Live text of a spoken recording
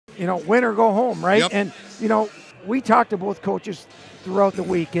win or go home, right? Yep. And, we talked to both coaches throughout the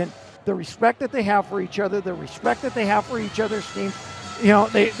week, and the respect that they have for each other, the respect that they have for each other's teams,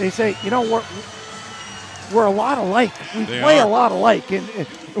 they say, we're a lot alike. We play a lot alike. And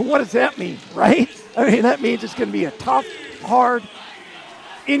what does that mean, right? I mean, that means it's going to be a tough, hard,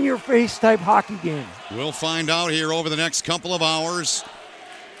 in-your-face type hockey game. We'll find out here over the next couple of hours.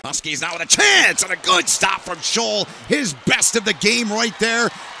 Huskies now with a chance and a good stop from Scholl. His best of the game right there.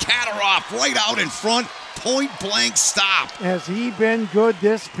 Kataroff right out in front. Point-blank stop. Has he been good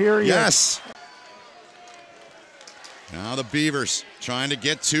this period? Yes. Now the Beavers trying to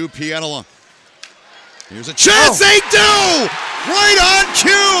get to Pietila. Here's a chance. They do! Right on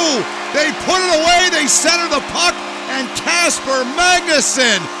cue! They put it away. They center the puck. And Kasper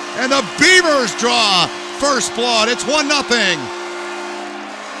Magnussen. And the Beavers draw first blood. It's 1-0.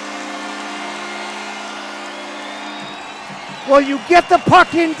 Well, you get the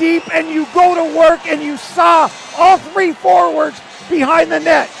puck in deep and you go to work, and you saw all three forwards behind the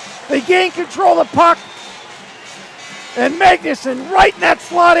net. They gain control of the puck, and Magnussen right in that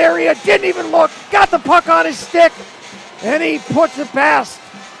slot area, didn't even look, got the puck on his stick, and he puts it past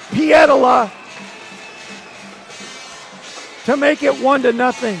Pietila to make it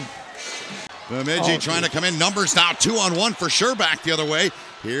 1-0. Bemidji trying to come in. Numbers now 2-on-1 for sure. Back the other way.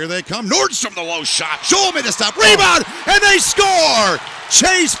 Here they come. Nordstrom the low shot. Scholl made a stop. Rebound. And they score.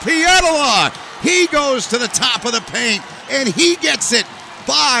 Chase Pietila. He goes to the top of the paint. And he gets it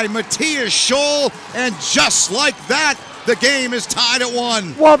by Matthias Scholl. And just like that, the game is tied at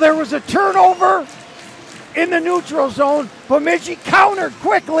 1. Well, there was a turnover in the neutral zone. Bemidji countered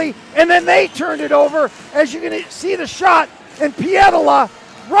quickly. And then they turned it over. As you can see the shot. And Pietila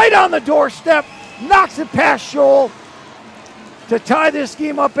right on the doorstep. Knocks it past Scholl to tie this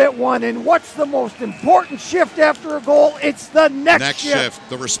game up at 1. And what's the most important shift after a goal? It's the next shift.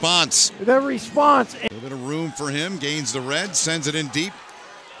 The response. The response. A little bit of room for him. Gains the red. Sends it in deep.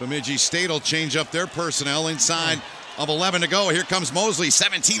 Bemidji State will change up their personnel inside of 11 to go. Here comes Mosley.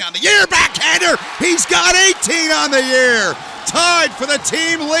 17 on the year. Backhander. He's got 18 on the year. Tied for the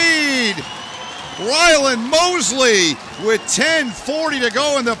team lead. Ryland Mosley with 10:40 to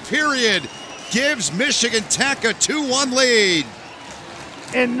go in the period gives Michigan Tech a 2-1 lead.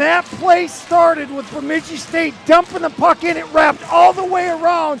 And that play started with Bemidji State dumping the puck in. It wrapped all the way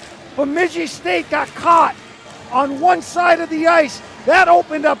around. Bemidji State got caught on one side of the ice. That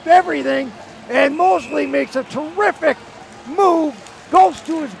opened up everything. And Mosley makes a terrific move, goes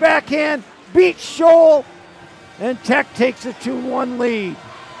to his backhand, beats Scholl, and Tech takes a 2-1 lead.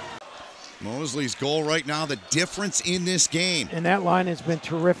 Mosley's goal right now, the difference in this game. And that line has been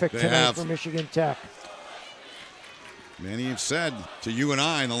terrific tonight for Michigan Tech. Many have said to you and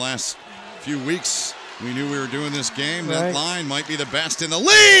I in the last few weeks, we knew we were doing this game. That line might be the best in the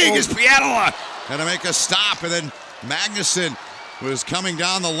league as Pietila had to make a stop. And then Magnussen was coming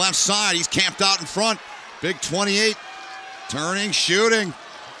down the left side. He's camped out in front. Big 28, turning, shooting.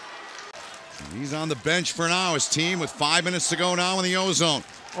 He's on the bench for now. His team with 5 minutes to go now in the O-zone.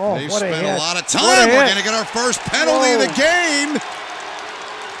 They've spent a lot of time. We're going to get our first penalty of the game.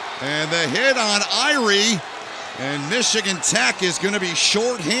 And the hit on Irie. And Michigan Tech is going to be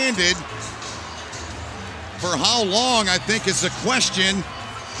shorthanded. For how long, I think, is the question.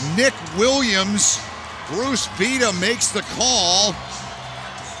 Nick Williams, Bruce Vita makes the call.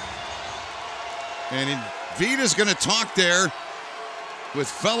 And Vita's going to talk there with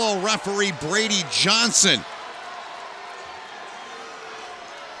fellow referee Brady Johnson.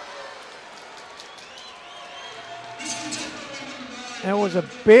 That was a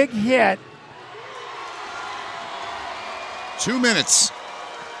big hit. 2 minutes.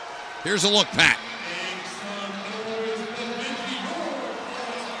 Here's a look, Pat.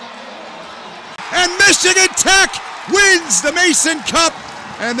 And Michigan Tech wins the Mason Cup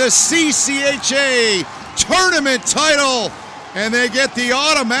and the CCHA tournament title. And they get the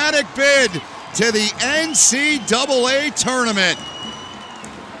automatic bid to the NCAA tournament.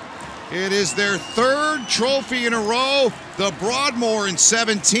 It is their third trophy in a row. The Broadmoor in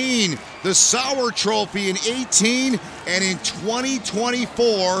 17, the Sauer Trophy in 18, and in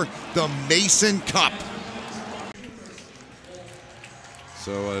 2024, the Mason Cup.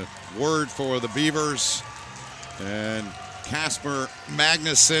 So a word for the Beavers and Kasper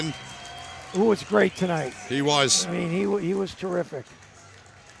Magnussen. Who was great tonight. He was. I mean, he was terrific.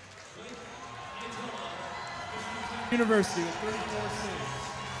 University with 34 saves.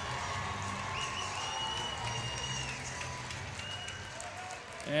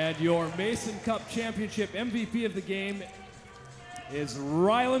 And your Mason Cup Championship MVP of the game is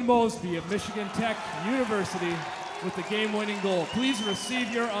Ryland Mosby of Michigan Tech University. with the game-winning goal. Please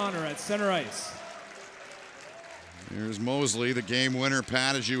receive your honor at center ice. Here's Mosley, the game winner,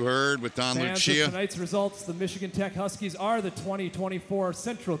 Pat, as you heard, with Don Fans, Lucia. with tonight's results, the Michigan Tech Huskies are the 2024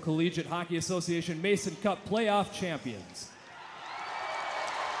 Central Collegiate Hockey Association Mason Cup playoff champions.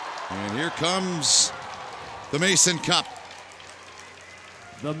 And here comes the Mason Cup.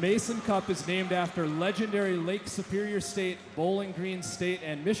 The Mason Cup is named after legendary Lake Superior State, Bowling Green State,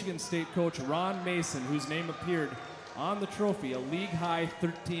 and Michigan State coach Ron Mason, whose name appeared on the trophy a league-high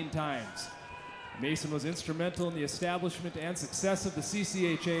 13 times. Mason was instrumental in the establishment and success of the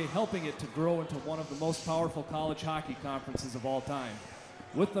CCHA, helping it to grow into one of the most powerful college hockey conferences of all time.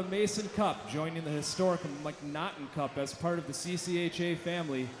 With the Mason Cup joining the historic McNaughton Cup as part of the CCHA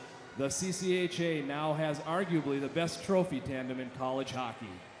family, the CCHA now has arguably the best trophy tandem in college hockey.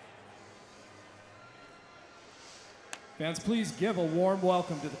 Fans, please give a warm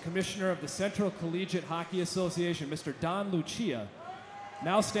welcome to the Commissioner of the Central Collegiate Hockey Association, Mr. Don Lucia,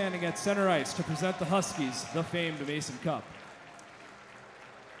 now standing at center ice to present the Huskies the famed Mason Cup.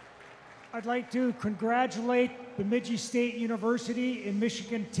 I'd like to congratulate Bemidji State University and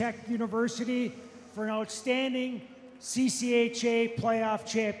Michigan Tech University for an outstanding CCHA playoff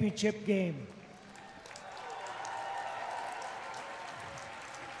championship game.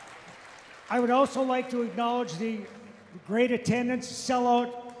 I would also like to acknowledge the great attendance,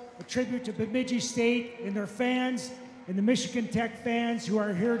 sellout, a tribute to Bemidji State and their fans and the Michigan Tech fans who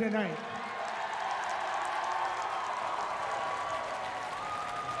are here tonight.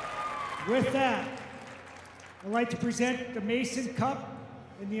 With that, I'd like to present the Mason Cup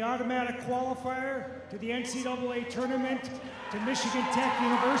in the automatic qualifier to the NCAA tournament to Michigan Tech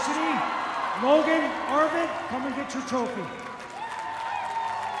University. Logan, Arvid, come and get your trophy.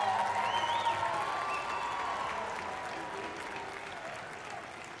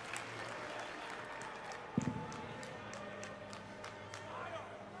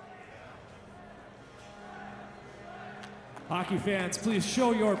 Hockey fans, please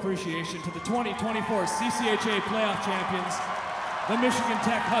show your appreciation to the 2024 CCHA playoff champions, the Michigan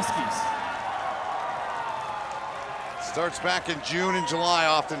Tech Huskies. Starts back in June and July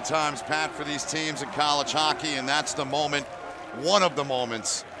oftentimes, Pat, for these teams in college hockey, and that's the moment, one of the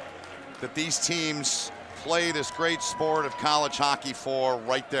moments, that these teams play this great sport of college hockey for.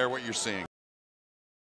 Right there, what you're seeing.